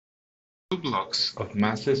Two blocks of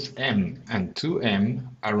masses m and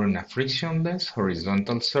 2m are on a frictionless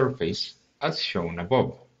horizontal surface as shown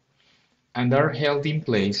above, and are held in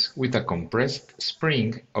place with a compressed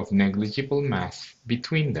spring of negligible mass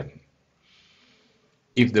between them.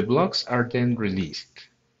 If the blocks are then released,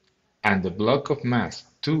 and the block of mass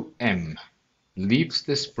 2m leaves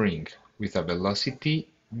the spring with a velocity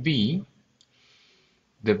v,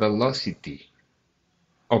 the velocity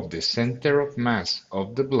of the center of mass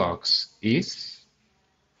of the blocks is.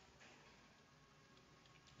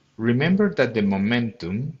 Remember that the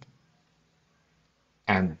momentum,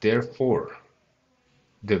 and therefore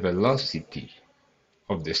the velocity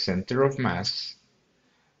of the center of mass,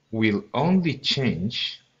 will only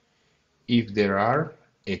change if there are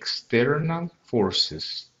external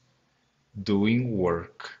forces doing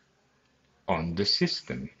work on the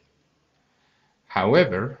system.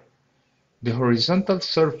 However, the horizontal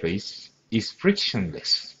surface is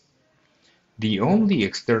frictionless. The only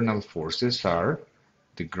external forces are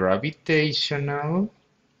the gravitational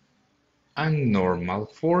and normal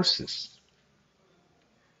forces.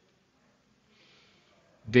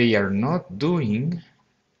 They are not doing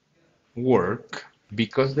work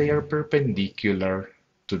because they are perpendicular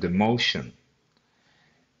to the motion.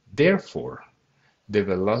 Therefore, the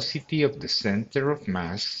velocity of the center of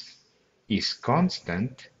mass is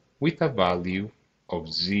constant with a value of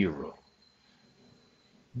 0.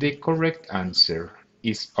 The correct answer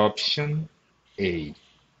is option A.